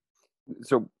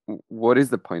So, what is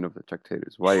the point of the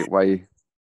Tractatus?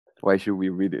 Why should we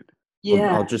read it? I'll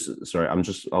Yeah. just, sorry,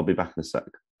 I'll be back in a sec.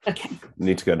 Okay.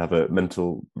 Need to go and have a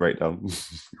mental breakdown.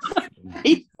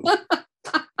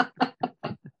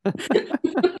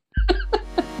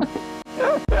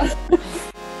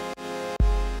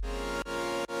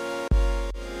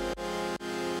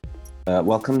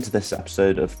 Welcome to this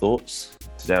episode of Thoughts.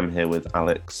 Today I'm here with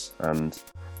Alex and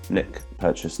Nick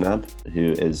Purchase-Nab,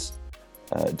 who is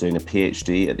doing a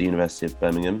PhD at the University of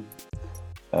Birmingham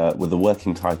with the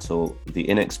working title, The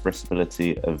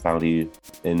Inexpressibility of Value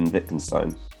in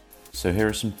Wittgenstein. So here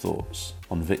are some thoughts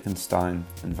on Wittgenstein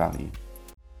and value.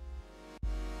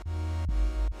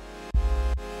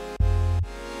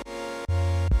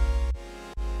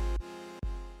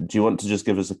 Do you want to just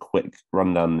give us a quick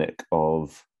rundown, Nick,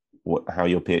 of how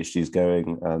your PhD is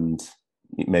going and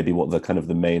maybe what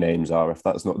the main aims are, if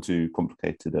that's not too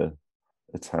complicated a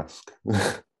task?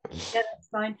 Yeah, that's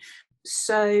fine.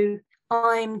 So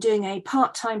I'm doing a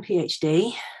part-time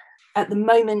PhD. At the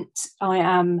moment, I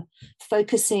am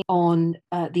focusing on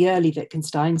the early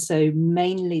Wittgenstein, so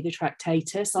mainly the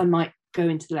Tractatus. I might go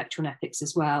into the lecture on ethics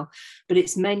as well, but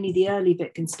it's mainly the early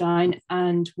Wittgenstein.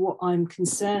 And what I'm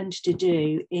concerned to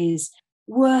do is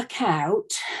work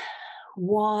out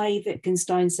why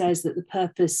Wittgenstein says that the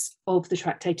purpose of the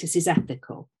Tractatus is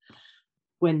ethical,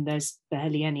 when there's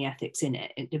barely any ethics in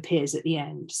it. It appears at the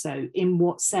end. So in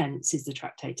what sense is the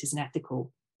Tractatus an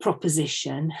ethical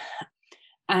proposition?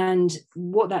 And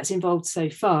what that's involved so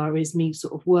far is me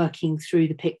sort of working through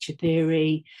the picture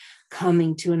theory,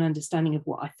 coming to an understanding of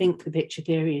what I think the picture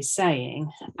theory is saying,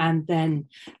 and then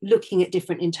looking at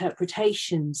different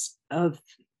interpretations of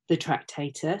the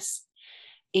Tractatus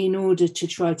in order to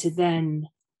try to then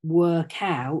work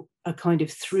out a kind of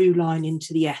through line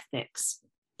into the ethics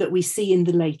that we see in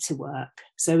the later work.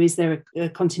 So is there a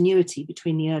continuity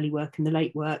between the early work and the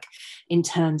late work in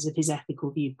terms of his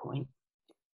ethical viewpoint?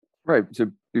 Right.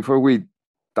 So before we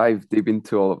dive deep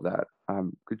into all of that,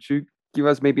 could you give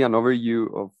us maybe an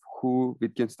overview of who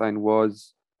Wittgenstein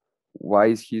was? Why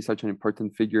is he such an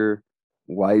important figure?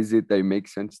 Why is it that it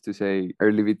makes sense to say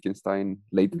early Wittgenstein,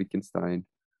 late Wittgenstein,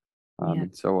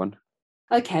 and so on?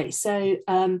 Okay, so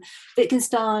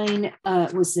Wittgenstein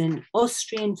was an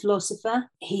Austrian philosopher.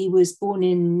 He was born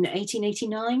in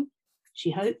 1889, she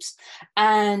hopes,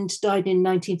 and died in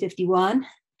 1951.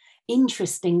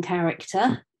 Interesting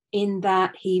character in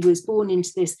that he was born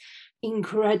into this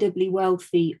incredibly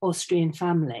wealthy Austrian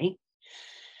family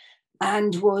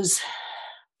and was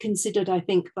considered, I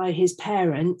think, by his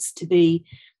parents to be,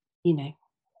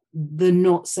 the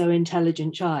not so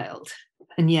intelligent child,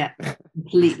 and yet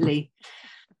completely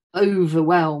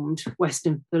overwhelmed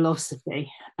Western philosophy.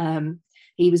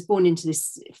 He was born into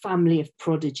this family of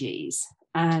prodigies,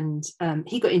 and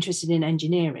he got interested in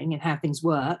engineering and how things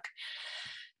work,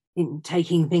 in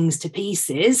taking things to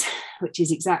pieces, which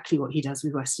is exactly what he does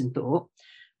with Western thought.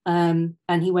 And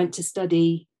he went to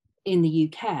study in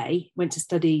the UK, went to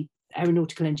study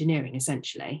aeronautical engineering,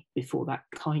 essentially, before that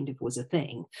kind of was a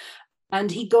thing.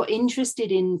 And he got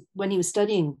interested in, when he was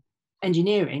studying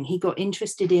engineering, he got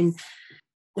interested in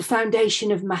the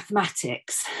foundation of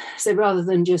mathematics. So rather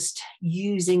than just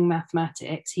using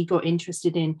mathematics, he got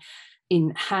interested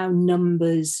in how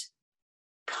numbers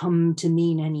come to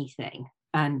mean anything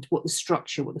and what the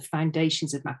structure, what the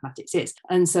foundations of mathematics is.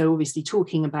 And so obviously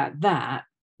talking about that,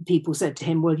 people said to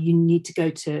him, well, you need to go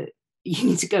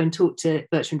and talk to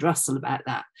Bertrand Russell about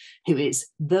that, who is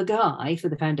the guy for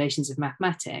the foundations of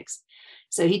mathematics.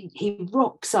 So he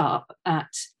rocks up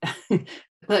at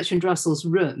Bertrand Russell's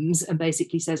rooms and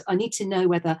basically says, I need to know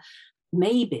whether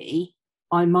maybe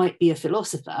I might be a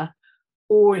philosopher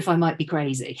or if I might be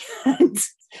crazy.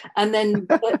 And then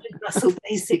Bertrand Russell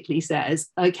basically says,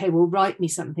 okay, well, write me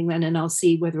something then and I'll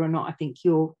see whether or not I think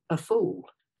you're a fool.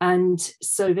 And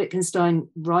so Wittgenstein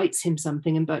writes him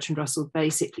something and Bertrand Russell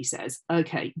basically says,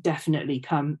 okay, definitely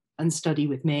come and study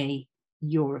with me.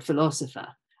 You're a philosopher.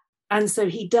 And so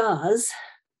he does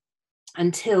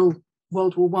until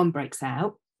World War I breaks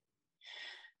out,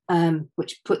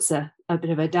 which puts a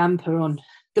bit of a damper on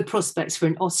the prospects for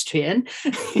an Austrian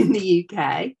in the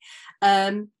UK.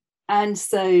 And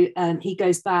so he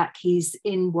goes back, he's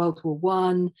in World War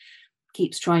I,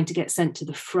 keeps trying to get sent to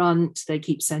the front. They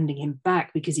keep sending him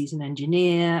back because he's an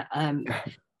engineer,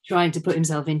 trying to put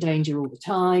himself in danger all the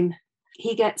time.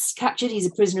 He gets captured. He's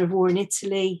a prisoner of war in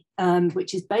Italy,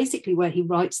 which is basically where he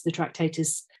writes the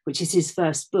Tractatus, which is his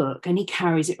first book, and he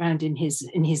carries it around in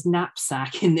his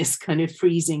knapsack in this kind of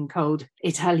freezing cold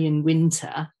Italian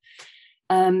winter.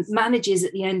 Manages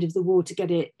at the end of the war to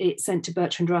get it sent to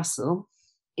Bertrand Russell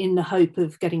in the hope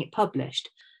of getting it published.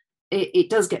 it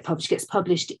does get published. Gets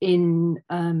published in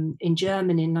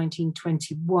German in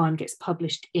 1921. Gets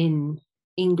published in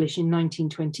English in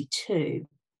 1922.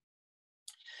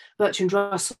 Bertrand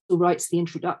Russell writes the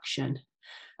introduction,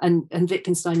 and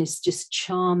Wittgenstein is just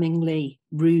charmingly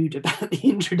rude about the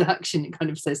introduction. It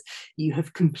kind of says, "You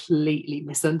have completely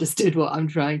misunderstood what I'm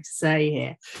trying to say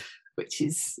here," which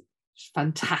is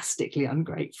fantastically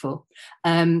ungrateful.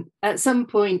 At some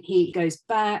point, he goes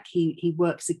back. He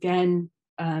works again,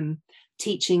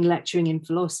 teaching, lecturing in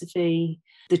philosophy.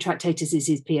 The Tractatus is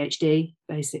his PhD,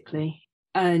 basically.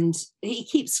 And he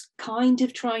keeps kind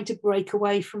of trying to break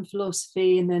away from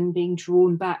philosophy and then being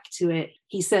drawn back to it.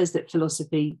 He says that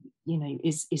philosophy,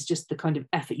 is just the kind of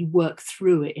effort you work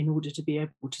through it in order to be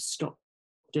able to stop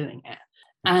doing it.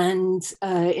 And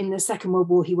in the Second World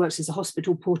War, he works as a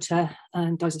hospital porter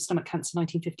and dies of stomach cancer in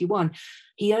 1951.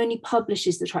 He only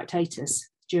publishes the Tractatus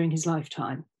during his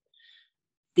lifetime.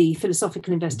 The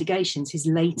Philosophical Investigations, his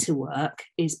later work,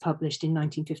 is published in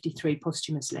 1953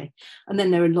 posthumously. And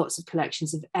then there are lots of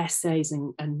collections of essays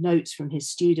and notes from his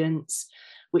students,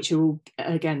 which are all,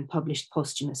 again, published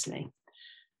posthumously.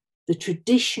 The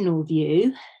traditional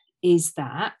view is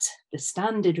that, the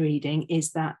standard reading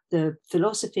is that the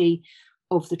philosophy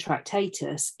of the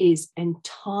Tractatus is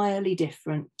entirely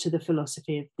different to the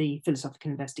philosophy of the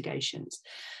Philosophical Investigations,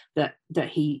 that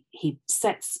he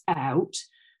sets out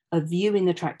a view in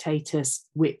the Tractatus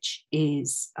which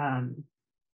is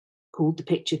called the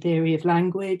picture theory of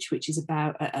language, which is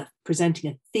about presenting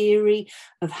a theory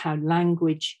of how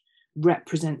language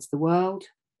represents the world,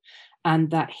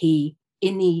 and that he,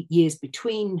 in the years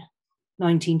between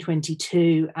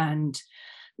 1922 and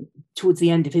towards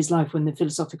the end of his life, when the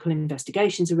Philosophical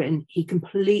Investigations are written, he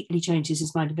completely changes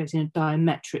his mind and goes in a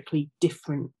diametrically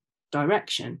different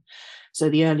direction. So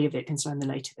the earlier Wittgenstein, the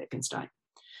later Wittgenstein.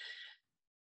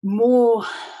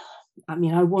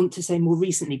 I want to say more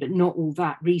recently, but not all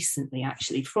that recently,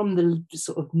 actually. From the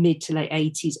sort of mid to late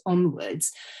 80s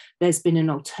onwards, there's been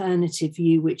an alternative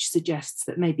view which suggests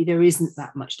that maybe there isn't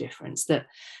that much difference, that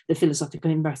the Philosophical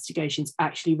Investigations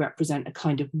actually represent a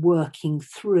kind of working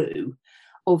through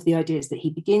of the ideas that he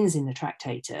begins in the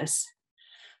Tractatus,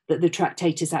 that the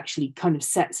Tractatus actually kind of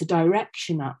sets a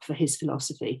direction up for his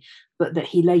philosophy, but that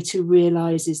he later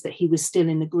realizes that he was still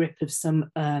in the grip of some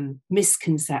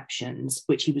misconceptions,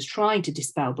 which he was trying to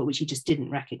dispel, but which he just didn't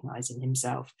recognize in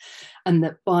himself. And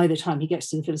that by the time he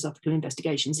gets to the Philosophical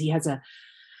Investigations, he has a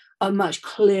much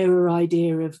clearer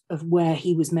idea of where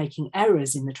he was making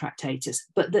errors in the Tractatus,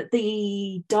 but that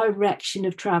the direction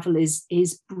of travel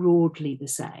is broadly the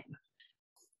same.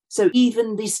 So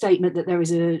even the statement that there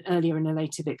is an earlier and a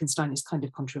later Wittgenstein is kind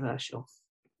of controversial.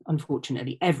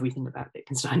 Unfortunately, everything about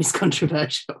Wittgenstein is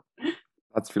controversial.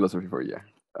 That's philosophy for you.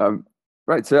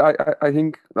 Right, so I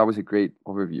think that was a great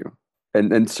overview.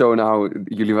 And so now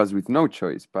you leave us with no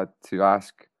choice but to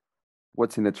ask,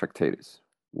 what's in the Tractatus?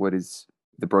 What is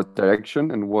the broad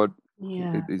direction, and what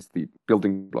is the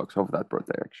building blocks of that broad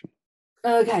direction?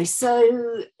 Okay,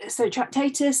 so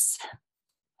Tractatus,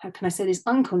 how can I say this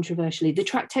uncontroversially? The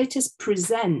Tractatus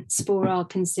presents for our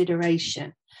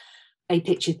consideration a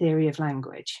picture theory of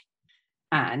language.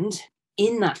 And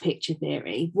in that picture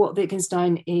theory, what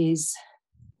Wittgenstein is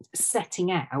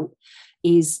setting out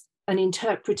is an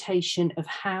interpretation of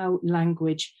how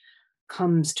language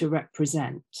comes to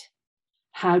represent.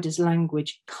 How does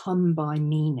language come by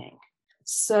meaning?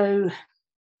 So,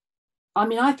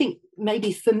 I think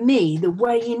maybe for me, the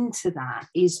way into that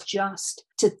is just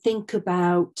to think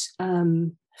about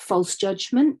false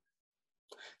judgment.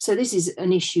 So this is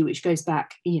an issue which goes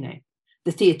back,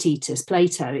 the Theaetetus,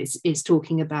 Plato is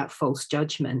talking about false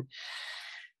judgment.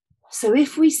 So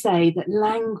if we say that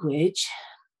language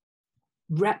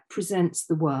represents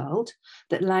the world,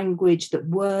 that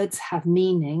words have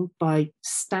meaning by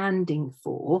standing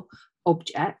for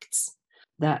objects,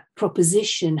 that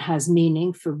proposition has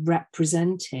meaning for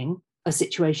representing a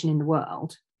situation in the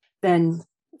world, then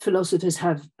philosophers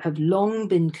have long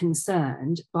been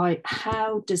concerned by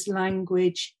how does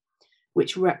language,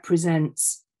 which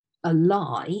represents a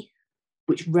lie,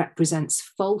 which represents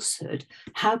falsehood,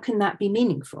 how can that be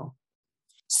meaningful?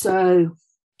 So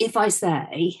if I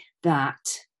say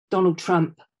that Donald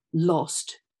Trump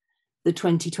lost the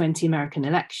 2020 American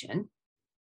election,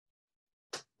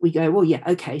 we go, well, yeah,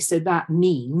 okay, so that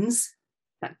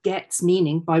gets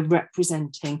meaning by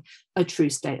representing a true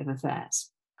state of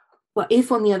affairs. But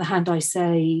if, on the other hand, I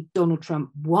say Donald Trump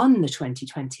won the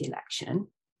 2020 election,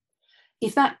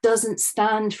 if that doesn't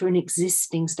stand for an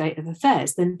existing state of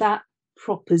affairs, then that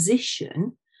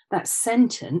proposition, that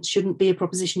sentence shouldn't be a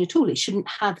proposition at all. It shouldn't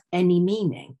have any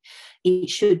meaning. It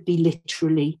should be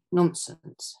literally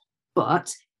nonsense.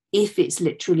 But if it's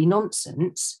literally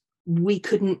nonsense, we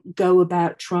couldn't go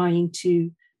about trying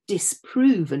to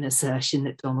disprove an assertion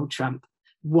that Donald Trump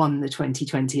won the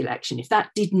 2020 election. If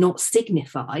that did not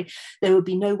signify, there would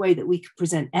be no way that we could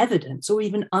present evidence or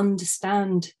even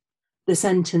understand the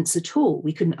sentence at all.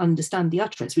 We couldn't understand the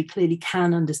utterance. We clearly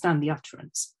can understand the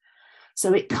utterance.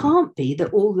 So it can't be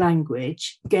that all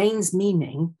language gains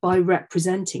meaning by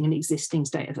representing an existing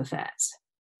state of affairs.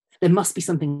 There must be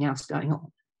something else going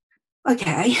on.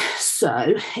 Okay,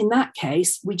 so in that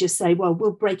case, we just say, well,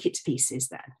 we'll break it to pieces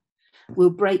then. We'll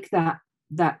break that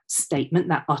statement,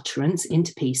 that utterance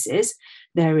into pieces.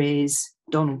 There is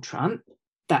Donald Trump,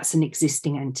 that's an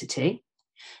existing entity.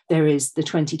 There is the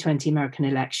 2020 American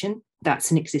election,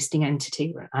 that's an existing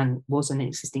entity and was an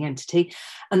existing entity.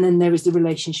 And then there is the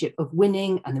relationship of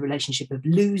winning and the relationship of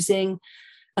losing.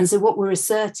 And so what we're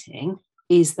asserting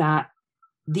is that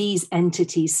these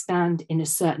entities stand in a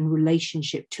certain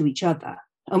relationship to each other.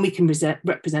 And we can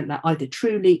represent that either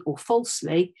truly or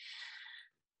falsely,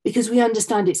 because we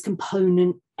understand its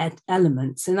component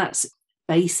elements. And that's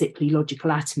basically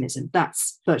logical atomism.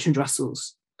 That's Bertrand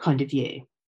Russell's kind of view.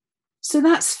 So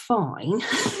that's fine,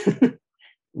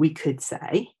 we could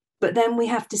say. But then we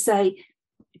have to say,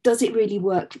 does it really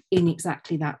work in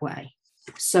exactly that way?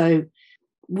 So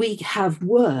we have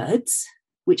words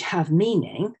which have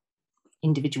meaning,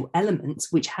 individual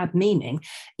elements which have meaning,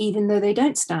 even though they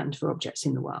don't stand for objects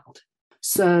in the world.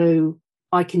 So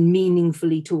I can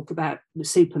meaningfully talk about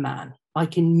Superman. I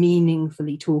can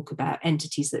meaningfully talk about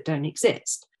entities that don't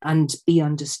exist and be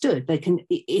understood. They can,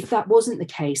 if that wasn't the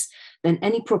case, then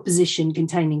any proposition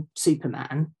containing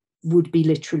Superman would be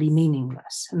literally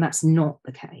meaningless. And that's not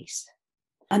the case.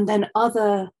 And then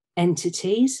other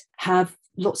entities have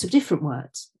lots of different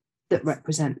words that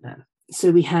represent them.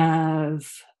 So we have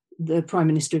the Prime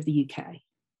Minister of the UK,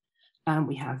 and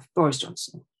we have Boris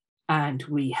Johnson, and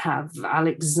we have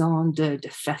Alexander de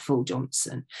Pfeffel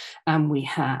Johnson, and we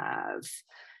have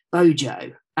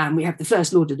Bojo, and we have the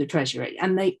First Lord of the Treasury,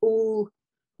 and they all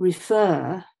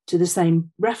refer to the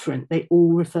same referent. They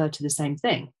all refer to the same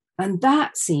thing. And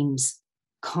that seems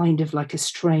kind of like a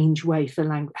strange way for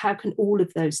language. How can all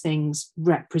of those things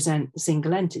represent a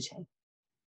single entity?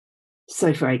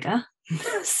 So Frege.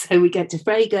 So we get to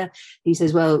Frege, he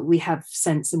says, well, we have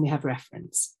sense and we have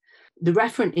reference. The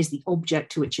referent is the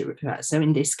object to which it refers. So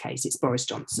in this case, it's Boris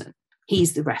Johnson.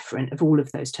 He's the referent of all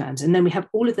of those terms. And then we have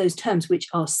all of those terms which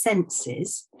are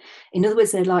senses. In other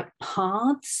words, they're like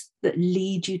paths that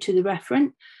lead you to the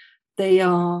referent. They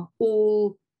are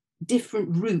all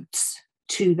different routes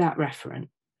to that referent.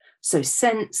 So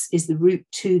sense is the route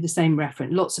to the same referent,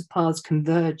 lots of paths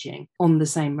converging on the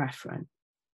same referent.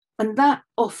 And that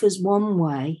offers one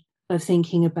way of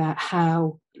thinking about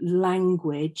how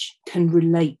language can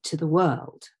relate to the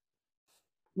world.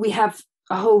 We have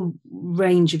a whole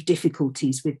range of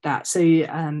difficulties with that. So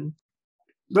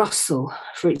Russell,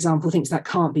 for example, thinks that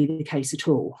can't be the case at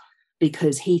all,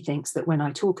 because he thinks that when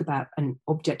I talk about an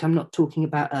object, I'm not talking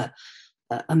about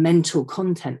a mental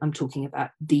content, I'm talking about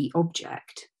the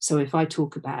object. So if I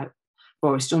talk about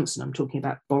Boris Johnson, I'm talking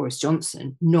about Boris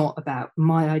Johnson, not about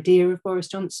my idea of Boris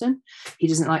Johnson. He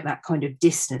doesn't like that kind of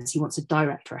distance. He wants a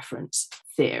direct reference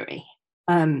theory.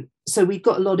 So we've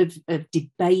got a lot of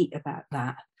debate about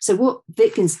that. So what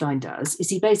Wittgenstein does is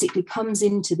he basically comes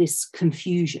into this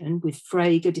confusion with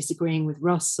Frege disagreeing with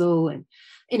Russell, and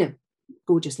in a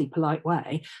gorgeously polite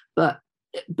way, but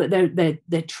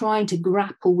they're trying to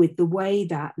grapple with the way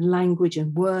that language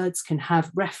and words can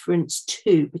have reference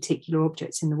to particular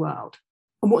objects in the world.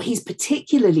 And what he's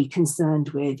particularly concerned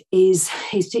with is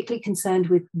he's particularly concerned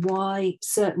with why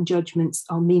certain judgments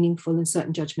are meaningful and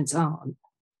certain judgments aren't.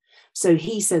 So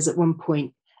he says at one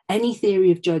point, any theory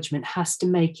of judgment has to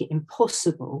make it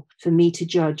impossible for me to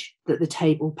judge that the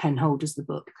table pen holders the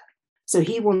book. So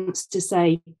he wants to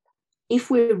say, if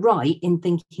we're right in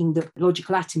thinking that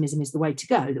logical atomism is the way to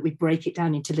go, that we break it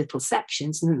down into little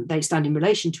sections and they stand in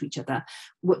relation to each other,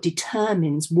 what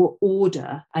determines what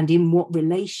order and in what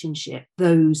relationship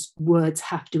those words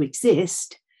have to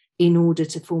exist in order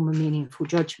to form a meaningful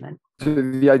judgment. So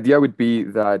the idea would be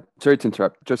that, sorry to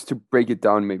interrupt, just to break it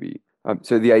down maybe.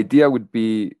 So the idea would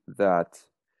be that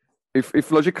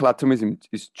if logical atomism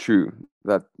is true,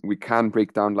 that we can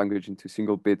break down language into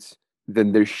single bits,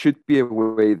 then there should be a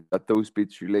way that those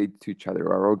bits relate to each other,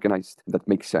 are organized, that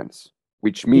makes sense,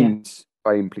 which means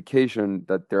by implication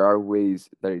that there are ways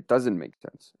that it doesn't make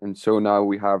sense. And so now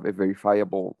we have a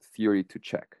verifiable theory to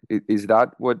check. Is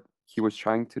that what he was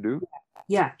trying to do?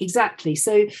 Yeah, exactly.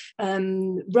 So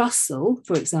Russell,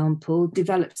 for example,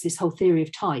 develops this whole theory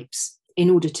of types in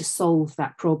order to solve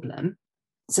that problem.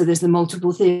 So there's the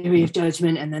multiple theory of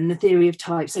judgment and then the theory of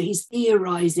type. So he's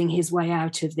theorizing his way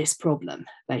out of this problem,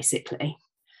 basically.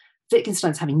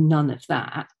 Wittgenstein's having none of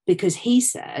that because he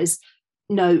says,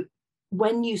 no,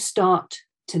 when you start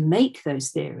to make those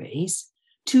theories,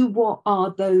 to what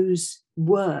are those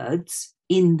words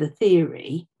in the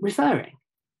theory referring?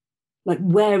 Like,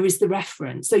 where is the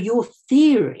reference? So your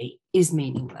theory is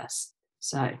meaningless.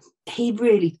 So he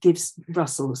really gives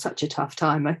Russell such a tough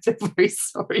time. I feel very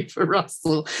sorry for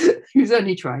Russell, who's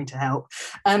only trying to help.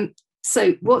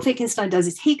 So what Wittgenstein does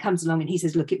is he comes along and he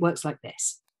says, look, it works like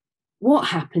this. What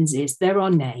happens is there are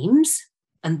names,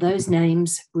 and those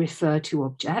names refer to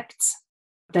objects.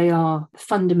 They are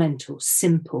fundamental,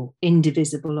 simple,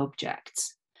 indivisible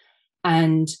objects.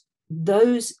 And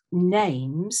those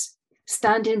names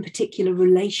stand in a particular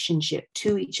relationship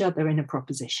to each other in a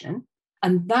proposition.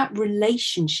 And that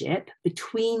relationship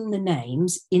between the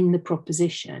names in the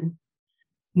proposition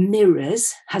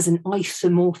has an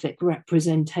isomorphic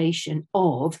representation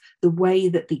of the way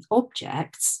that the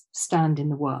objects stand in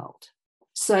the world.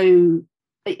 So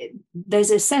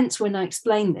there's a sense when I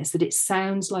explain this that it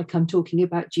sounds like I'm talking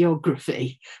about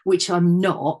geography, which I'm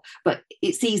not, but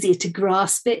it's easier to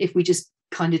grasp it if we just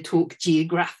kind of talk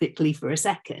geographically for a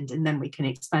second and then we can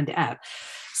expand it out.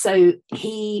 So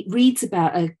he reads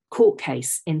about a court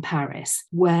case in Paris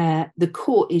where the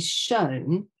court is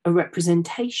shown a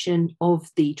representation of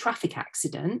the traffic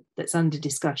accident that's under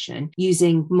discussion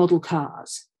using model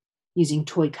cars, using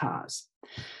toy cars.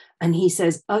 And he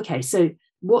says, okay, so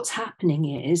what's happening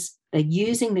is they're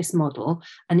using this model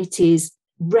and it is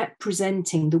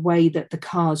representing the way that the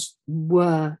cars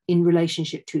were in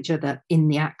relationship to each other in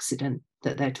the accident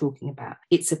that they're talking about.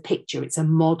 It's a picture, it's a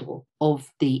model of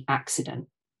the accident.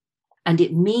 And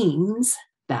it means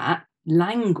that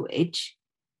language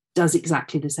does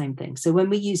exactly the same thing. So when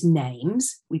we use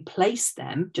names, we place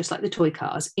them, just like the toy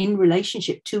cars, in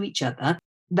relationship to each other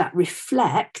that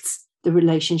reflects the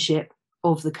relationship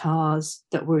of the cars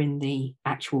that were in the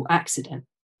actual accident.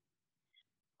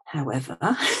 However,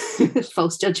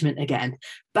 false judgment again,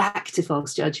 back to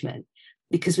false judgment,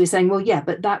 because we're saying, well, yeah,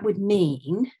 but that would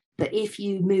mean that if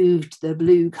you moved the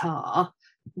blue car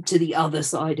to the other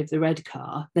side of the red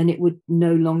car, then it would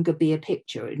no longer be a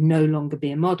picture, it would no longer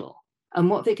be a model. And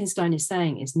what Wittgenstein is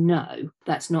saying is, no,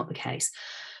 that's not the case.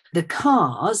 The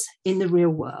cars in the real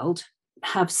world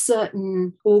have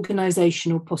certain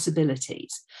organizational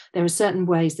possibilities. There are certain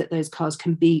ways that those cars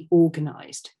can be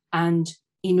organized. And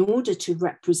in order to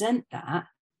represent that,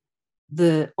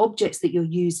 the objects that you're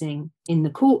using in the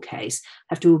court case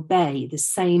have to obey the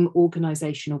same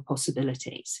organizational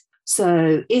possibilities.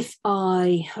 So if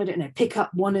I don't know, pick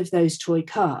up one of those toy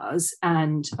cars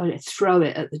and throw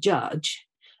it at the judge,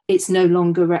 it's no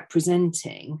longer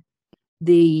representing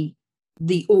the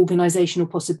organizational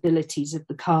possibilities of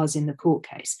the cars in the court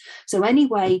case. So any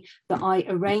way that I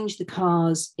arrange the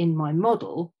cars in my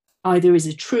model either is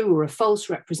a true or a false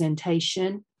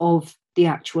representation of the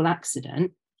actual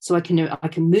accident. So I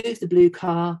can move the blue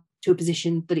car to a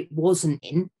position that it wasn't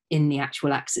in the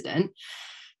actual accident.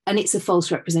 And it's a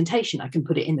false representation. I can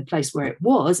put it in the place where it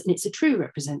was, and it's a true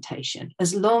representation.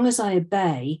 As long as I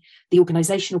obey the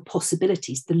organizational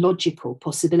possibilities, the logical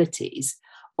possibilities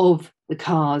of the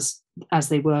cars as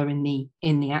they were in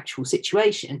the actual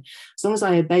situation, as long as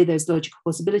I obey those logical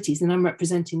possibilities, then I'm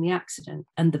representing the accident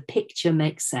and the picture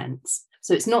makes sense.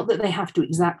 So it's not that they have to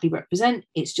exactly represent,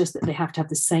 it's just that they have to have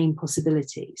the same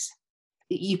possibilities.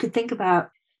 You could think about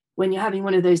when you're having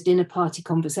one of those dinner party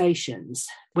conversations,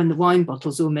 when the wine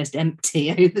bottle's almost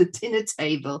empty over the dinner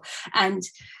table, and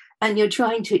you're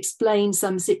trying to explain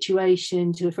some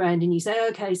situation to a friend, and you say,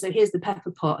 okay, so here's the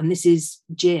pepper pot, and this is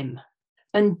Jim.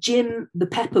 And Jim, the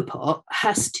pepper pot,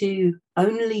 has to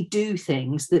only do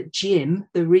things that Jim,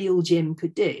 the real Jim,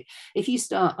 could do. If you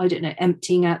start,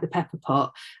 emptying out the pepper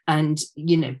pot and,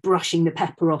 brushing the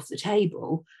pepper off the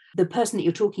table, the person that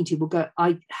you're talking to will go,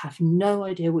 I have no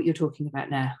idea what you're talking about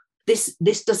now.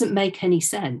 This doesn't make any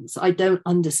sense. I don't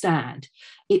understand.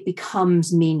 It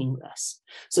becomes meaningless.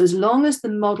 So as long as the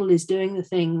model is doing the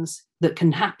things that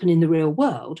can happen in the real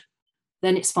world,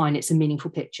 then it's fine. It's a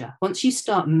meaningful picture. Once you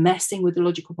start messing with the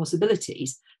logical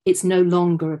possibilities, it's no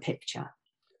longer a picture.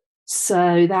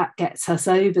 So that gets us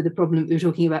over the problem we were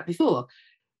talking about before.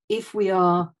 If we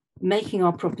are making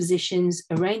our propositions,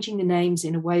 arranging the names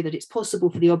in a way that it's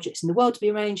possible for the objects in the world to be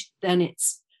arranged, then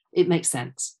it makes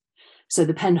sense. So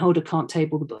the pen holder can't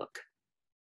table the book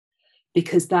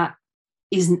because that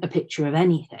isn't a picture of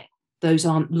anything. Those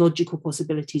aren't logical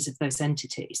possibilities of those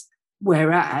entities.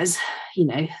 Whereas,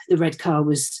 the red car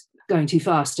was going too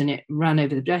fast and it ran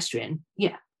over the pedestrian.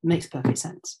 Yeah, makes perfect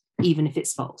sense, even if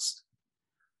it's false.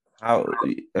 How?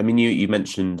 I mean, you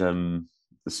mentioned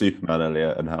the Superman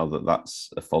earlier and how that's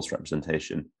a false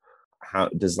representation. How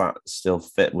does that still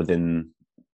fit within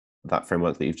that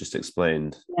framework that you've just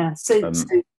explained? Yeah. So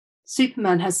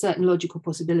Superman has certain logical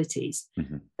possibilities.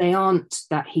 Mm-hmm. They aren't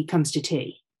that he comes to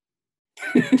tea.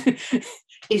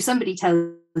 If somebody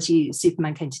tells you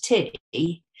Superman came to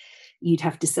tea, you'd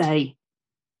have to say,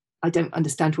 I don't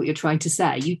understand what you're trying to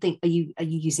say. You think, are you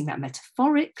using that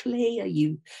metaphorically? Are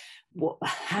you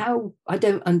how? I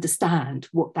don't understand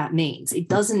what that means. It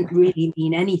doesn't really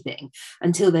mean anything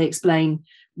until they explain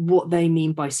what they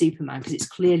mean by Superman, because it's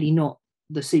clearly not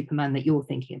the Superman that you're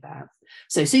thinking about.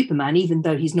 So Superman, even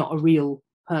though he's not a real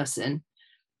person,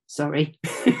 sorry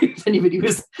if anybody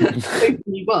was hoping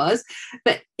he was,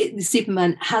 but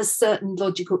Superman has certain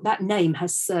logical, that name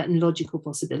has certain logical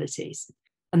possibilities.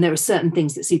 And there are certain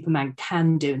things that Superman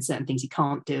can do and certain things he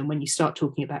can't do. And when you start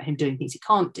talking about him doing things he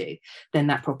can't do, then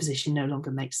that proposition no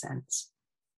longer makes sense.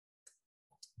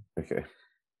 Okay.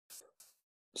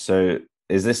 So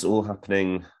is this all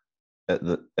happening at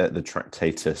the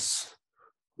Tractatus?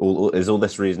 Is all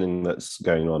this reasoning that's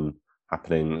going on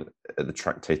happening at the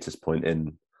Tractatus point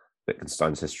in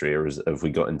Wittgenstein's history, or have we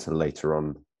got into later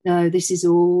on? No, this is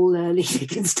all early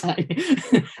Wittgenstein.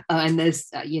 And there's,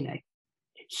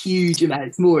 huge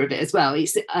amounts more of it as well.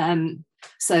 It's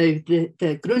so the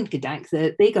Grundgedanke,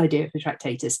 the big idea of the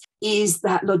Tractatus, is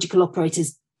that logical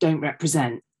operators don't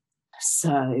represent.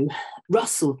 So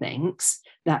Russell thinks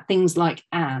that things like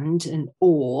and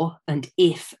or and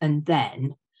if and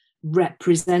then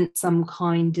represent some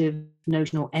kind of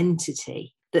notional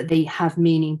entity, that they have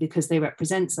meaning because they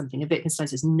represent something. And Wittgenstein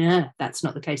says, no, that's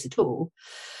not the case at all.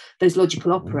 Those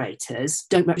logical operators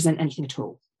don't represent anything at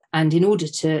all. And in order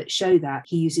to show that,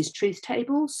 he uses truth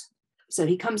tables. So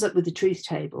he comes up with the truth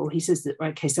table. He says that,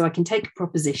 okay, so I can take a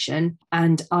proposition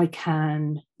and I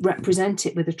can represent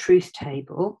it with a truth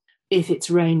table. If it's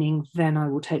raining, then I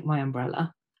will take my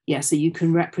umbrella. Yeah, so you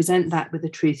can represent that with a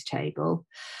truth table.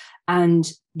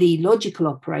 And the logical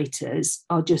operators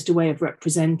are just a way of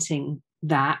representing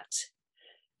that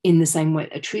in the same way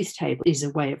a truth table is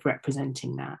a way of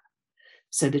representing that.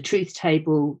 So the truth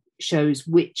table shows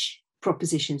which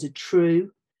propositions are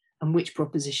true and which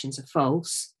propositions are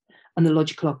false, and the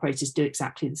logical operators do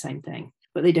exactly the same thing,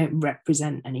 but they don't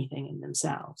represent anything in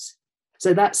themselves.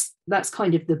 So that's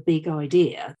kind of the big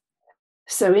idea.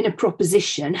 So in a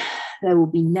proposition, there will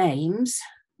be names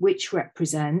which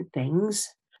represent things,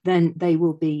 then they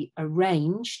will be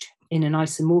arranged in an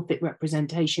isomorphic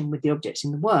representation with the objects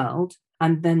in the world,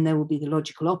 and then there will be the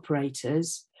logical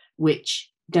operators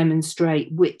which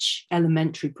demonstrate which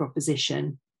elementary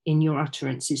proposition in your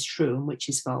utterance is true and which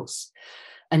is false.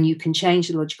 And you can change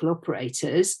the logical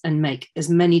operators and make as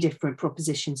many different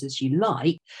propositions as you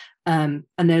like, and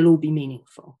they'll all be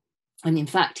meaningful. And in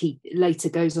fact, he later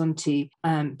goes on to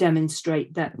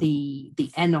demonstrate that the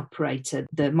N operator,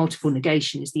 the multiple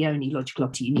negation, is the only logical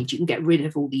operator you need. You can get rid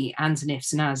of all the ands and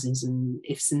ifs and ases and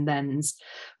ifs and thens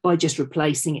by just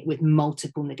replacing it with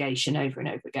multiple negation over and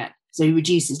over again. So he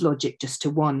reduces logic just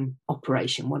to one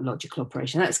operation, one logical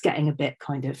operation. That's getting a bit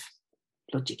kind of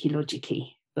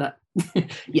logicy, but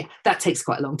yeah, that takes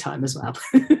quite a long time as well.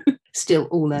 Still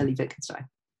all early Wittgenstein.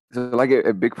 So like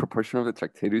a big proportion of the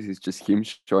Tractatus is just him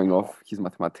showing off his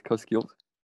mathematical skills.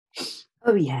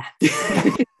 Oh yeah.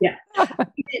 Yeah.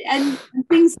 And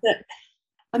things that,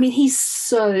 I mean, he's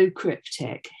so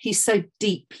cryptic. He's so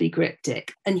deeply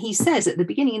cryptic. And he says at the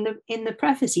beginning in the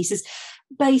preface, he says,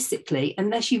 basically,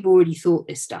 unless you've already thought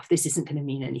this stuff, this isn't going to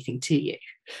mean anything to you.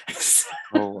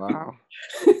 Oh, wow.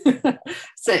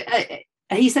 So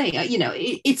he's saying,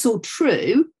 it's all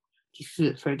true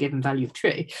for a given value of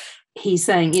true. He's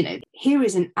saying, here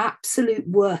is an absolute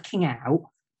working out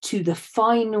to the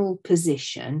final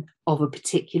position of a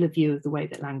particular view of the way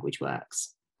that language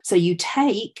works. So you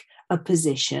take a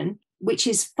position which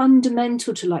is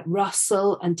fundamental to like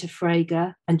Russell and to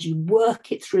Frege, and you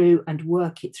work it through and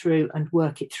work it through and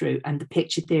work it through, and the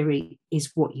picture theory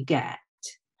is what you get.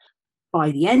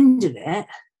 By the end of it,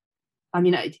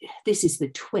 this is the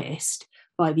twist.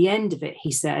 By the end of it,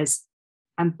 he says,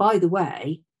 and by the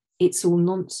way, it's all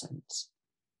nonsense.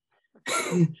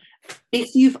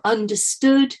 If you've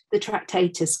understood the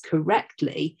Tractatus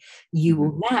correctly, you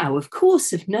will now, of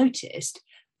course, have noticed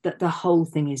that the whole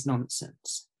thing is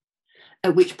nonsense.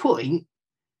 At which point,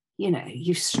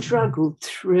 you've struggled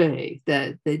through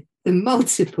the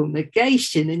multiple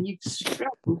negation, and you've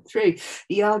struggled through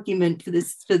the argument for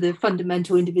the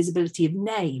fundamental indivisibility of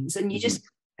names, and you just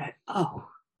go, oh,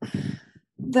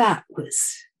 that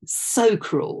was so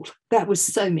cruel. That was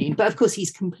so mean. But of course,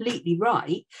 he's completely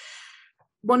right.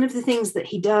 One of the things that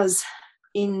he does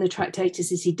in the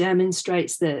Tractatus is he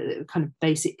demonstrates the kind of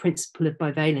basic principle of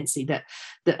bivalency, that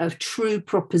a true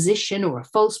proposition or a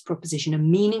false proposition, a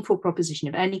meaningful proposition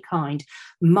of any kind,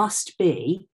 must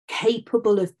be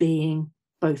capable of being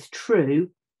both true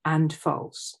and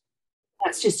false.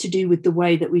 That's just to do with the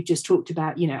way that we've just talked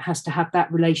about, it has to have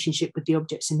that relationship with the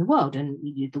objects in the world, and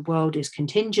the world is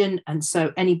contingent, and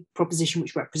so any proposition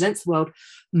which represents the world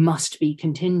must be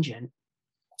contingent.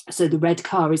 So the red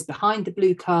car is behind the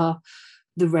blue car,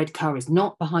 the red car is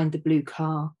not behind the blue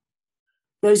car.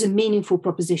 Those are meaningful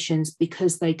propositions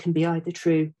because they can be either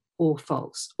true or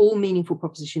false. All meaningful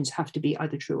propositions have to be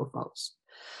either true or false.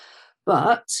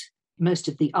 But most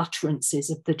of the utterances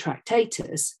of the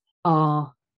Tractatus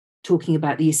are talking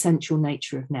about the essential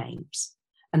nature of names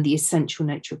and the essential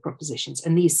nature of propositions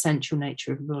and the essential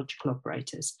nature of logical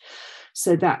operators.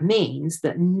 So that means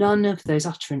that none of those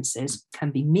utterances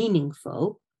can be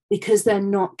meaningful because they're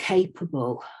not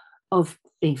capable of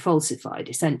being falsified,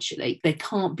 essentially. They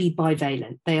can't be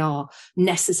bivalent. They are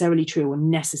necessarily true or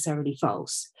necessarily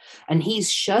false. And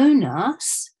he's shown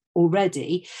us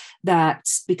already that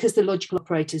because the logical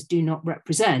operators do not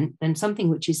represent, then something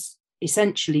which is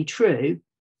essentially true,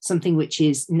 something which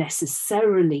is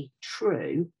necessarily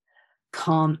true,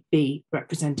 can't be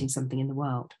representing something in the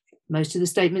world. Most of the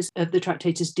statements of the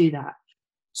Tractatus do that.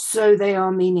 So they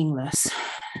are meaningless.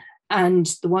 And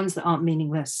the ones that aren't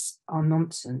meaningless are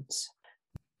nonsense.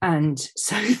 And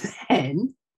so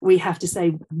then we have to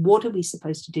say, what are we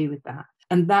supposed to do with that?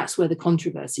 And that's where the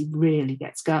controversy really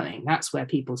gets going. That's where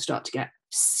people start to get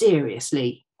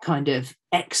seriously kind of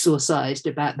exorcised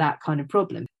about that kind of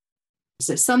problem.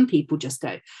 So some people just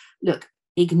go, look,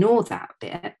 ignore that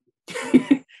bit.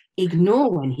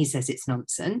 Ignore when he says it's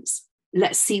nonsense.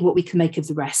 Let's see what we can make of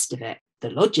the rest of it. The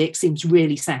logic seems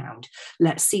really sound.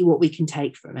 Let's see what we can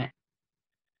take from it.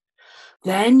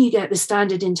 Then you get the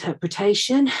standard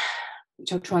interpretation,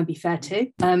 which I'll try and be fair to.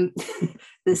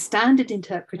 The standard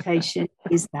interpretation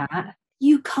is that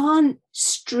you can't,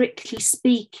 strictly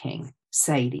speaking,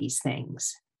 say these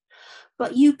things,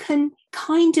 but you can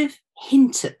kind of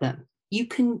hint at them. You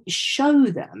can show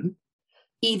them,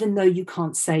 even though you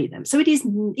can't say them. So it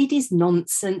is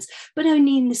nonsense, but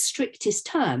only in the strictest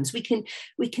terms. We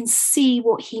can see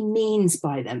what he means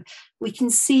by them. We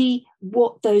can see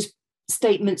what those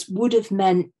statements would have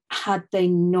meant had they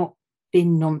not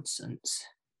been nonsense.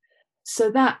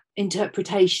 So that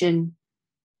interpretation,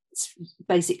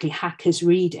 basically Hacker's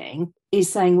reading, is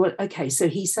saying, well, okay, so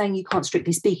he's saying you can't,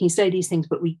 strictly speaking, say these things,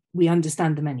 but we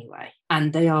understand them anyway,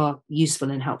 and they are useful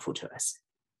and helpful to us.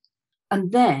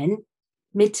 And then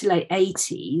mid to late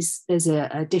 80s, there's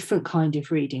a different kind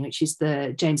of reading, which is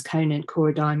the James Conant,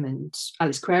 Cora Diamond,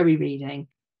 Alice Crary reading,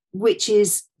 which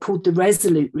is called the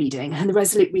Resolute reading. And the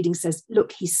Resolute reading says,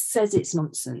 look, he says it's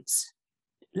nonsense.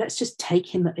 Let's just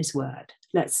take him at his word.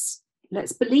 Let's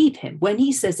believe him. When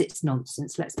he says it's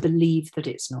nonsense, let's believe that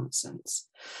it's nonsense.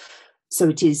 So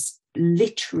it is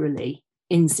literally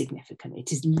insignificant.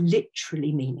 It is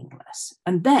literally meaningless.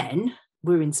 And then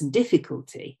we're in some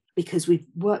difficulty because we've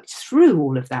worked through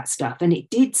all of that stuff and it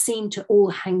did seem to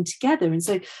all hang together. And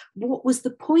so what was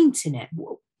the point in it?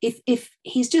 If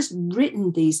he's just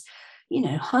written these,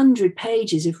 100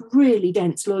 pages of really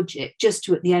dense logic just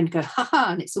to at the end go, ha,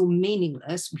 and it's all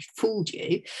meaningless, we fooled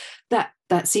you, that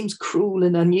seems cruel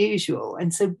and unusual.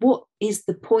 And so what is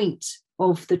the point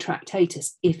of the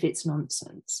Tractatus if it's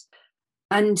nonsense?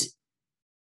 And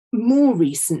more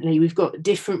recently, we've got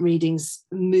different readings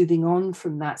moving on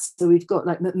from that. So we've got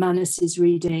like McManus's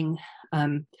reading,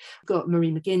 got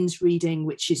Marie McGinn's reading,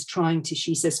 which is trying to,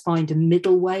 she says, find a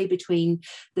middle way between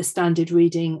the standard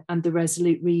reading and the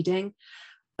Resolute reading,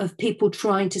 of people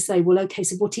trying to say, well, okay,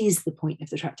 so what is the point of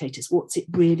the Tractatus? What's it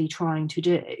really trying to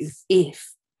do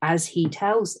if, as he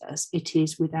tells us, it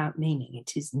is without meaning,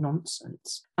 it is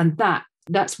nonsense? And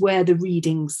that's where the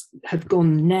readings have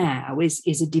gone now,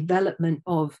 is a development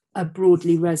of a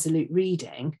broadly resolute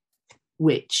reading,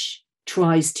 which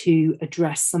tries to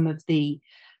address some of the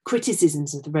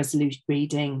criticisms of the resolute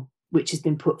reading, which has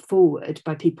been put forward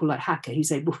by people like Hacker, who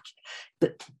say, well,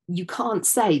 but you can't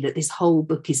say that this whole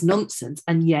book is nonsense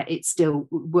and yet it's still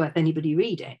worth anybody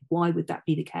reading. Why would that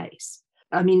be the case?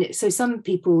 I mean, so some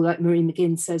people like Marie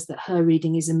McGinn says that her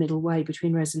reading is a middle way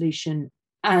between resolution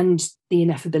and the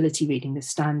ineffability reading, the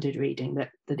standard reading,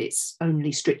 that it's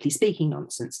only strictly speaking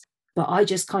nonsense. But I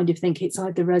just kind of think it's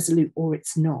either resolute or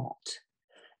it's not.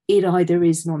 It either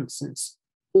is nonsense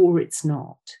or it's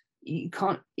not. You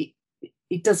can't,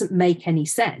 it doesn't make any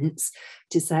sense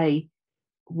to say,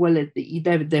 well,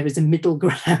 there is a middle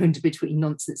ground between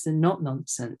nonsense and not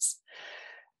nonsense.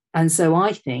 And so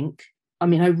I think I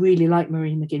mean, I really like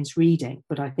Marie McGinn's reading,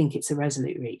 but I think it's a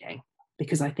resolute reading,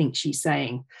 because I think she's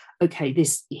saying, okay,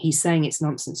 he's saying it's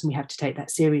nonsense and we have to take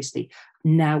that seriously.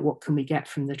 Now, what can we get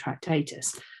from the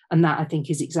Tractatus? And that, I think,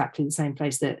 is exactly the same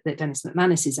place that Dennis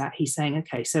McManus is at. He's saying,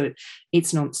 okay, so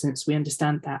it's nonsense. We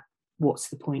understand that. What's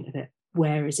the point of it?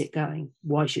 Where is it going?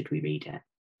 Why should we read it?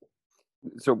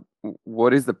 So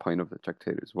what is the point of the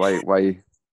Tractatus?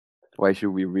 Why should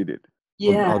we read it?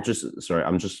 Yeah.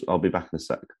 I'll be back in a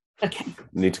sec. Okay.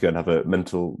 Need to go and have a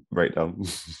mental breakdown.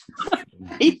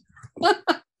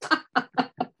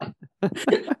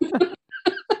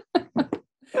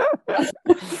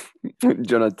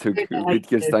 Jonah took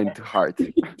Wittgenstein to heart.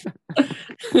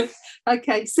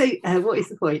 Okay, so what is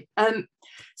the point?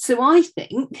 So I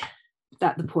think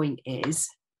that the point is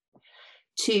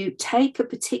to take a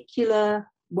particular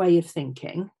way of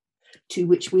thinking to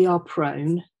which we are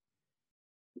prone,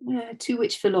 to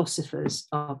which philosophers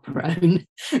are prone.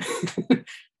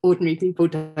 Ordinary people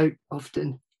don't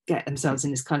often get themselves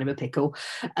in this kind of a pickle.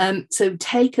 So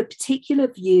take a particular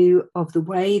view of the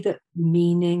way that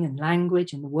meaning and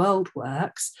language and the world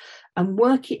works and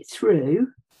work it through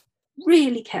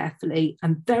really carefully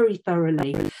and very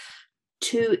thoroughly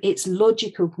to its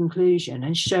logical conclusion,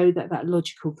 and show that that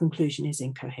logical conclusion is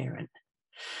incoherent.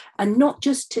 And not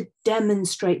just to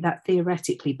demonstrate that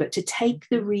theoretically, but to take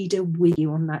the reader with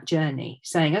you on that journey,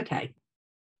 saying, okay,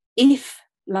 if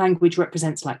language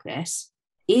represents like this,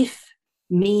 if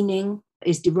meaning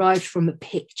is derived from a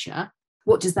picture,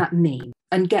 what does that mean?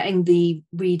 And getting the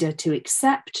reader to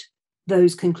accept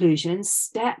those conclusions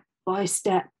step by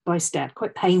step by step,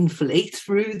 quite painfully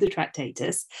through the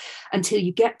Tractatus, until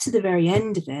you get to the very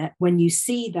end of it, when you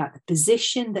see that the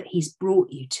position that he's brought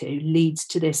you to leads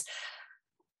to this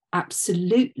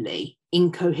absolutely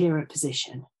incoherent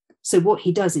position. So what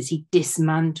he does is he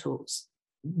dismantles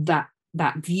that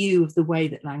view of the way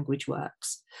that language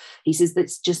works. He says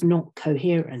that's just not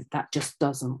coherent, that just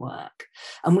doesn't work.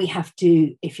 And we have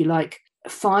to, if you like,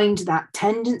 find that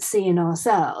tendency in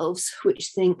ourselves which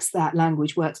thinks that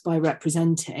language works by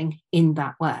representing in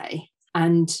that way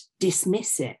and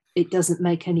dismiss it. It doesn't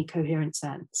make any coherent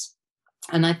sense.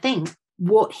 And I think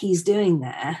what he's doing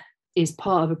there is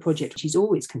part of a project which he's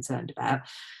always concerned about,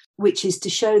 which is to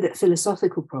show that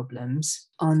philosophical problems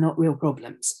are not real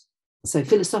problems. So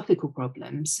philosophical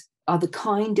problems are the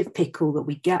kind of pickle that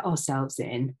we get ourselves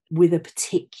in with a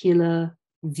particular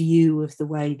view of the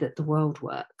way that the world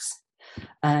works.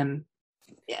 Could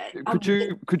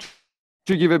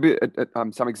you give a bit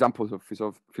some examples of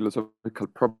philosophical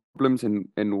problems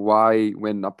and why,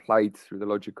 when applied through the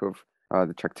logic of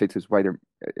the Tractatus, why they're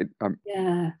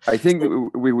I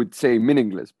think we would say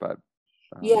meaningless, but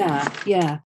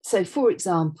yeah. So, for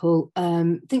example,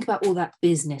 think about all that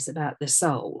business about the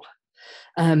soul.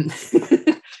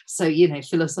 So,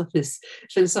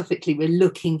 philosophically, we're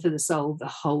looking for the soul the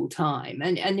whole time,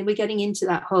 and we're getting into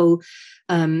that whole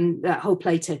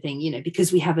Plato thing.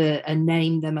 Because we have a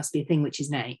name, there must be a thing which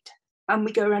is named, and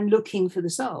we go around looking for the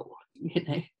soul.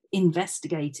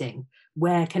 Investigating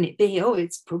where can it be? Oh,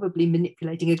 it's probably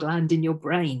manipulating a gland in your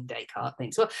brain. Descartes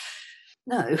thinks. Well,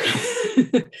 no.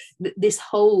 This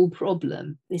whole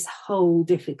problem, this whole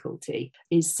difficulty,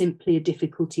 is simply a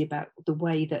difficulty about the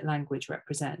way that language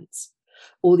represents,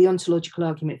 or the ontological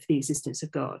argument for the existence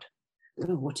of God.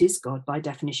 Oh, what is God? By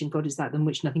definition, God is that than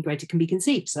which nothing greater can be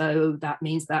conceived. So that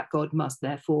means that God must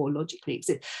therefore logically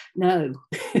exist. No,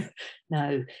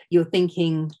 no. You're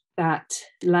thinking that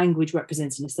language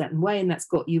represents in a certain way, and that's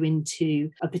got you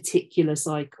into a particular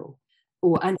cycle.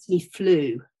 Or Anthony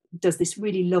Flew does this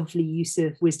really lovely use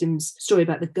of wisdom's story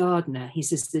about the gardener. He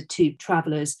says the two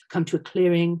travelers come to a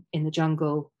clearing in the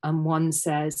jungle, and one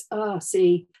says,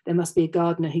 see, there must be a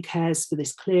gardener who cares for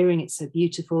this clearing, it's so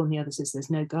beautiful. And the other says,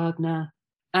 there's no gardener.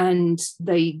 And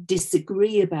they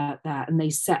disagree about that, and they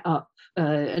set up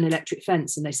an electric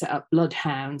fence, and they set up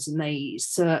bloodhounds, and they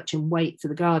search and wait for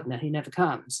the gardener who never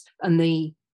comes. And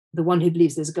the one who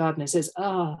believes there's a gardener says,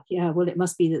 well, it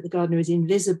must be that the gardener is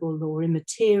invisible or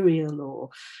immaterial or,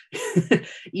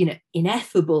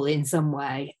 ineffable in some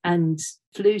way. And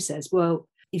Flew says, well,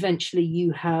 eventually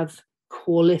you have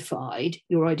qualified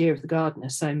your idea of the gardener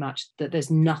so much that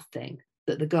there's nothing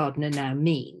that the gardener now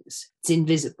means. It's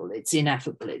invisible, it's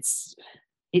ineffable, it's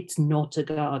not a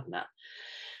gardener.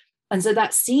 And so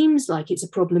that seems like it's a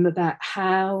problem about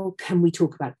how can we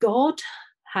talk about God?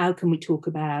 How can we talk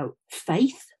about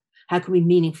faith? How can we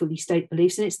meaningfully state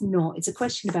beliefs? And it's a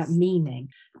question about meaning.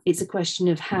 It's a question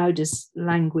of how does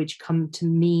language come to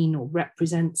mean or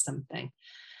represent something.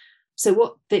 So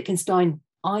what Wittgenstein,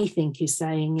 I think, is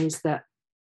saying is that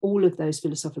all of those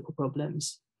philosophical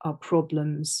problems are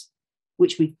problems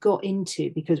which we've got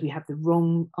into because we have the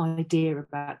wrong idea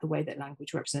about the way that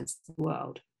language represents the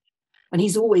world. And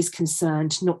he's always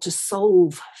concerned not to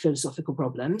solve philosophical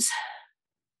problems,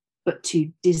 but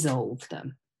to dissolve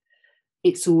them.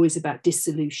 It's always about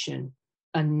dissolution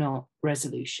and not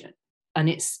resolution. And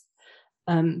it's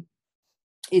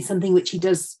something which he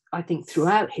does, I think,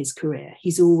 throughout his career.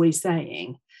 He's always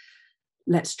saying,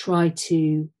 let's try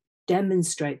to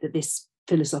demonstrate that this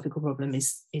philosophical problem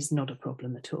is not a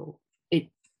problem at all.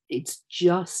 It's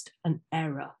just an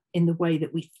error in the way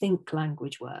that we think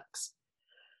language works.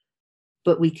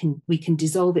 But we can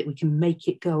dissolve it, we can make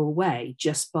it go away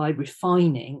just by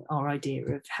refining our idea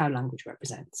of how language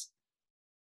represents.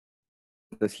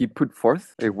 Does he put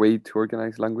forth a way to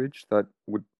organize language that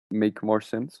would make more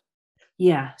sense?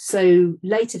 Yeah, so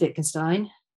later Wittgenstein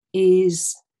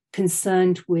is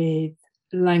concerned with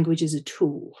language as a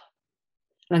tool.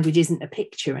 Language isn't a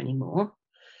picture anymore,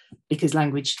 because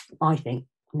language, I think,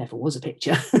 never was a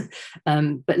picture,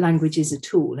 but language is a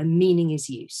tool and meaning is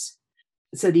use.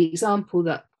 So the example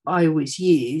that I always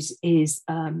use is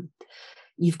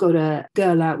you've got a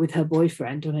girl out with her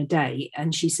boyfriend on a date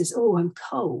and she says, "Oh, I'm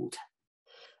cold."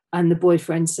 And the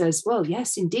boyfriend says, "Well,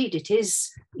 yes, indeed, it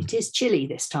is chilly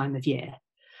this time of year."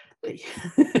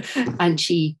 And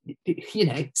she,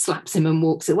 slaps him and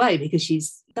walks away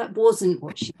because that wasn't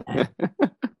what she meant.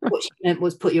 What she meant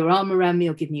was, put your arm around me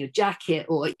or give me your jacket,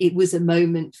 or it was a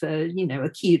moment for, a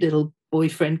cute little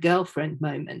boyfriend-girlfriend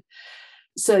moment.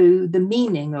 So the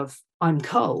meaning of I'm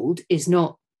cold is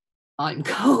not I'm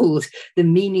cold. The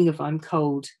meaning of I'm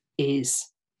cold is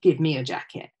give me a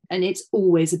jacket. And it's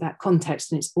always about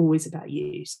context and it's always about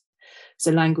use.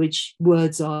 So language,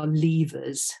 words are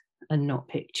levers and not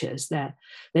pictures. They're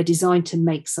designed to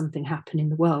make something happen in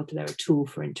the world. They're a tool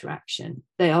for interaction.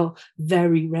 They are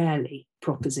very rarely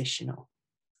propositional.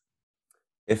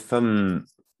 If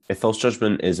false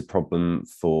judgment is a problem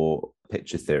for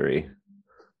picture theory,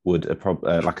 would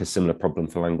a similar problem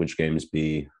for language games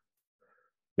be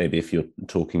maybe if you're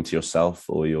talking to yourself,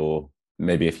 or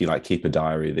maybe if you keep a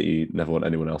diary that you never want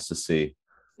anyone else to see?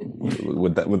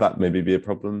 Would that maybe be a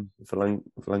problem for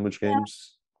language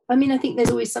games? I mean, I think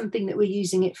there's always something that we're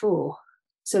using it for.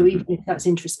 So even if that's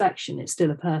introspection, it's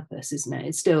still a purpose, isn't it?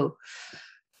 It's still,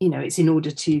 it's in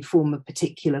order to form a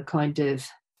particular kind of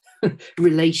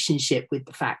relationship with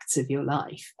the facts of your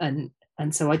life. And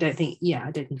so I don't think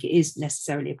it is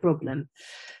necessarily a problem.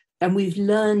 And we've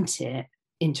learned it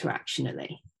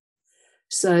interactionally.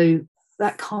 So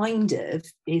that kind of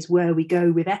is where we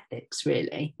go with ethics,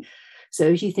 really. So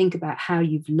if you think about how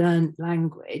you've learned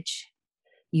language,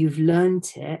 you've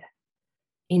learned it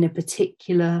in a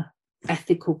particular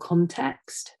ethical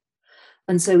context.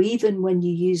 And so even when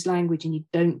you use language and you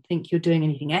don't think you're doing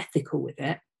anything ethical with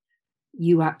it,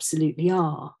 you absolutely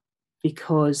are,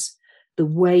 because the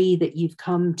way that you've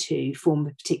come to form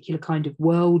a particular kind of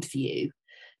worldview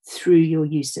through your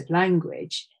use of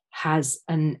language has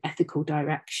an ethical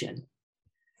direction.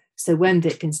 So when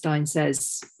Wittgenstein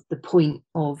says the point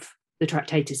of the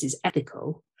Tractatus is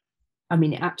ethical, I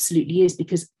mean, it absolutely is,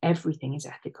 because everything is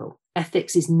ethical.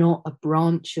 Ethics is not a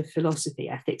branch of philosophy.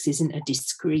 Ethics isn't a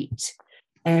discrete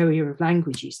area of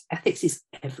language use. Ethics is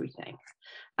everything.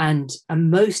 And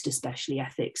most especially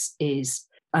ethics is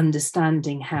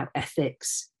understanding how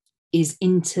ethics is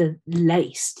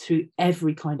interlaced through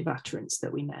every kind of utterance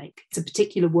that we make. It's a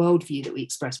particular worldview that we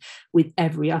express with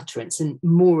every utterance, and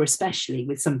more especially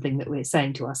with something that we're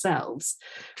saying to ourselves,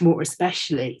 more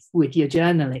especially with your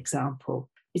journal example.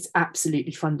 It's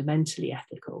absolutely fundamentally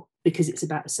ethical, because it's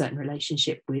about a certain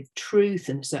relationship with truth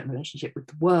and a certain relationship with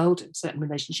the world and a certain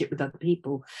relationship with other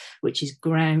people, which is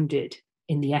grounded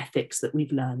in the ethics that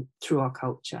we've learned through our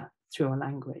culture, through our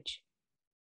language.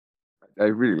 I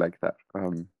really like that.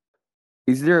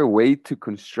 Is there a way to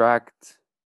construct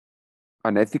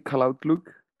an ethical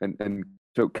outlook? And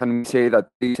so can we say that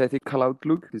this ethical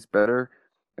outlook is better?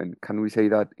 And can we say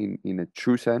that in a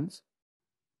true sense?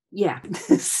 Yeah.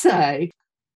 So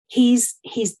he's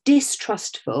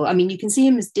distrustful. I mean, you can see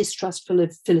him as distrustful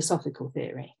of philosophical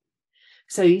theory.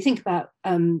 So you think about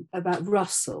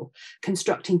Russell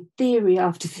constructing theory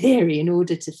after theory in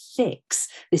order to fix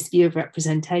this view of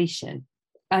representation.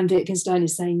 And Wittgenstein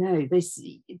is saying, no, this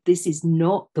is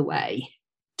not the way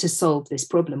to solve this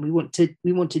problem. We want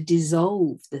to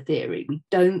dissolve the theory. We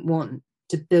don't want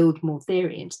to build more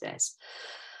theory into this.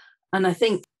 And I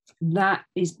think that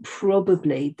is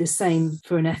probably the same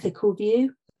for an ethical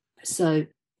view. So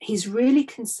he's really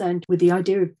concerned with the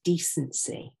idea of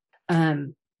decency,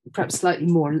 perhaps slightly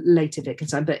more later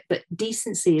Wittgenstein, but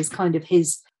decency is kind of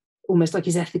his, almost like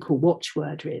his ethical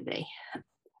watchword, really.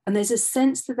 And there's a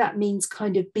sense that that means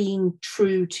kind of being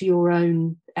true to your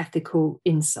own ethical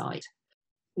insight.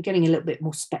 We're getting a little bit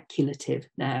more speculative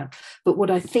now. But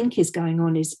what I think is going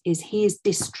on is he is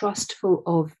distrustful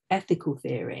of ethical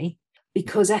theory,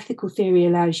 because ethical theory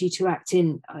allows you to act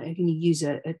in, I'm going to use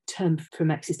a term from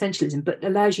existentialism, but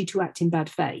allows you to act in bad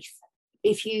faith.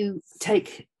 If you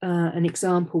take an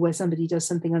example where somebody does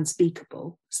something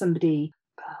unspeakable, somebody,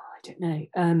 I don't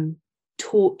know,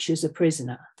 tortures a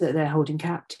prisoner that they're holding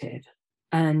captive,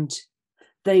 and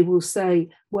they will say,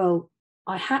 well,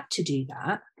 I had to do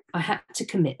that. I had to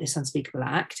commit this unspeakable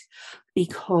act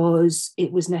because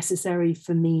it was necessary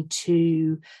for me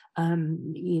to,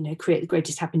 create the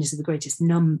greatest happiness of the greatest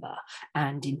number.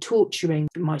 And in torturing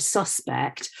my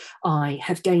suspect, I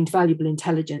have gained valuable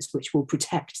intelligence which will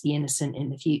protect the innocent in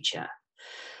the future.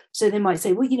 So they might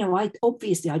say, well,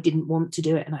 I didn't want to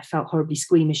do it, and I felt horribly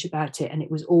squeamish about it, and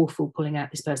it was awful pulling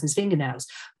out this person's fingernails,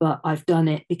 but I've done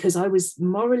it because I was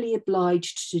morally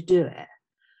obliged to do it.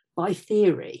 By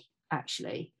theory,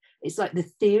 actually. It's like the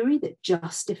theory that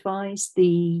justifies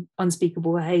the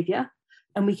unspeakable behavior.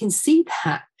 And we can see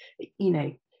that,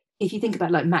 if you think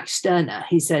about like Max Stirner,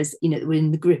 who says, we're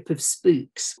in the grip of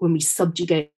spooks when we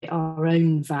subjugate our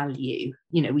own value,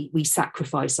 we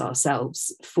sacrifice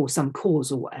ourselves for some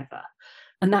cause or whatever.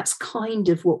 And that's kind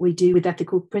of what we do with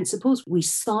ethical principles. We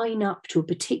sign up to a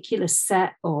particular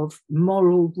set of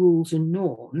moral rules and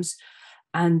norms,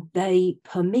 and they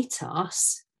permit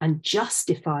us and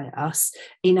justify us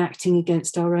in acting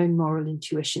against our own moral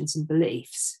intuitions and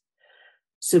beliefs.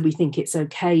 So we think it's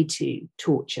okay to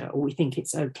torture, or we think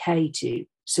it's okay to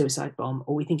suicide bomb,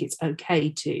 or we think it's okay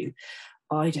to,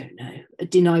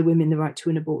 deny women the right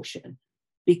to an abortion,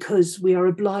 because we are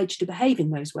obliged to behave in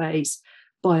those ways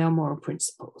by our moral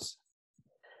principles.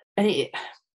 And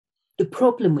the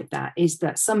problem with that is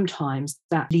that sometimes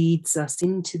that leads us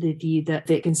into the view that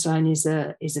Wittgenstein is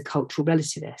a cultural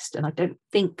relativist, and I don't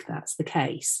think that's the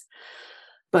case.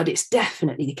 But it's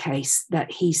definitely the case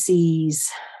that he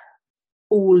sees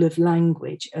all of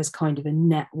language as kind of a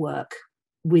network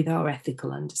with our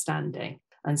ethical understanding,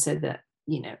 and so that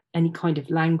any kind of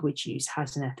language use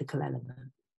has an ethical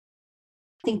element.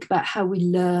 Think about how we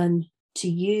learn to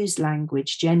use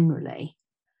language generally.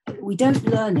 We don't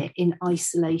learn it in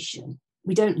isolation.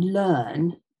 We don't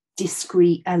learn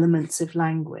discrete elements of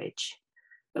language,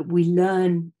 but we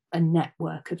learn a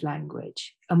network of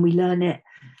language, and we learn it.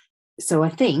 So I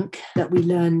think that we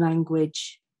learn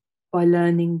language by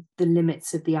learning the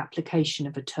limits of the application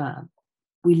of a term.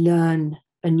 We learn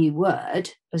a new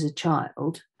word as a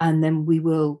child, and then we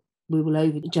will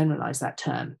overgeneralize that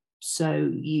term.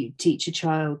 So you teach a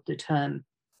child the term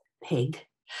pig,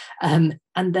 and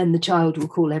then the child will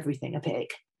call everything a pig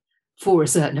for a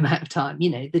certain amount of time.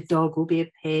 The dog will be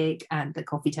a pig, and the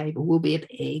coffee table will be a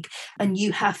pig, and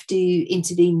you have to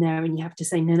intervene there, and you have to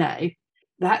say, no,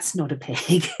 that's not a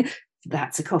pig.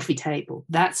 That's a coffee table.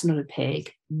 That's not a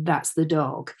pig. That's the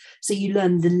dog. So you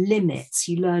learn the limits.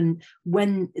 You learn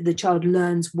when the child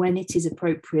learns when it is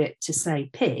appropriate to say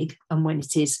pig, and when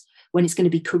it's going to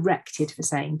be corrected for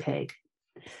saying pig.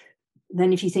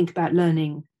 Then if you think about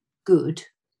learning good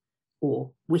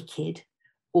or wicked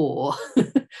or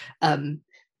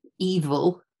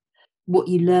evil, what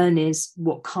you learn is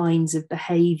what kinds of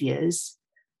behaviors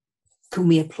can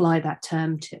we apply that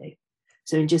term to.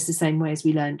 So in just the same way as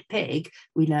we learned pig,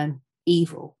 we learn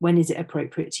evil. When is it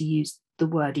appropriate to use the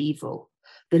word evil?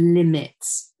 The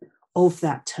limits of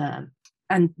that term.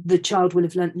 And the child will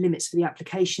have learned limits for the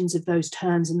applications of those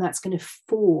terms, and that's going to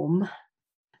form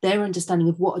their understanding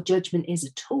of what a judgment is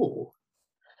at all.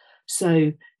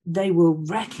 So they will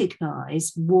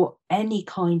recognize what any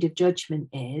kind of judgment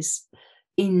is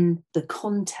in the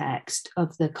context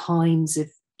of the kinds of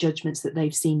judgments that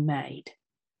they've seen made.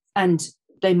 And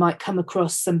they might come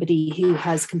across somebody who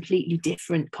has completely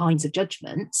different kinds of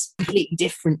judgments, completely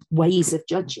different ways of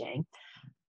judging,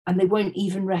 and they won't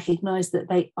even recognize that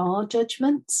they are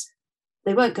judgments.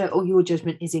 They won't go, oh, your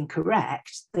judgment is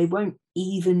incorrect. They won't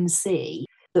even see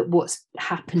that what's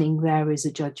happening there is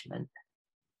a judgment,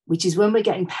 which is when we're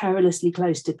getting perilously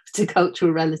close to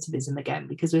cultural relativism again,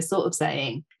 because we're sort of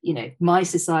saying, my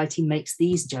society makes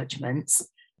these judgments.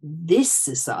 This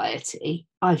society,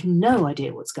 I've no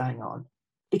idea what's going on,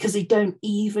 because they don't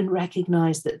even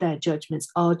recognize that their judgments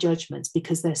are judgments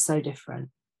because they're so different.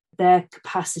 Their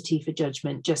capacity for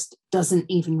judgment just doesn't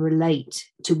even relate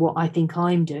to what I think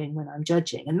I'm doing when I'm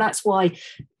judging. And that's why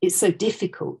it's so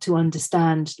difficult to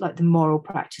understand like the moral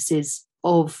practices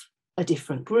of a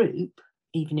different group,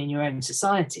 even in your own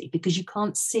society, because you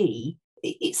can't see,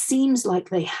 it seems like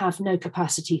they have no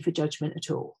capacity for judgment at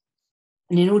all.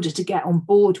 And in order to get on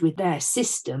board with their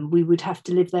system, we would have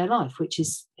to live their life, which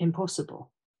is impossible.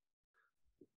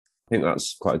 I think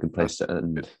that's quite a good place to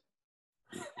end.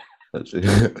 Actually,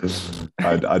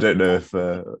 I don't know if.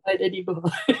 Not anymore.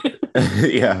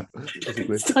 Yeah.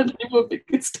 It's not anymore, but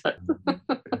good stuff.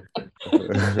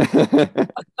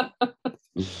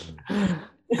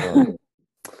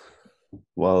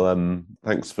 Well,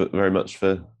 thanks very much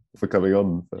for coming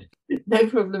on. No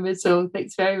problem at all.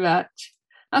 Thanks very much.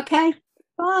 Okay.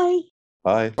 Bye.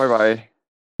 Bye. Bye-bye.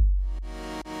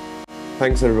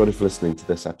 Thanks everybody for listening to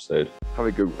this episode. Have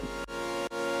a good one.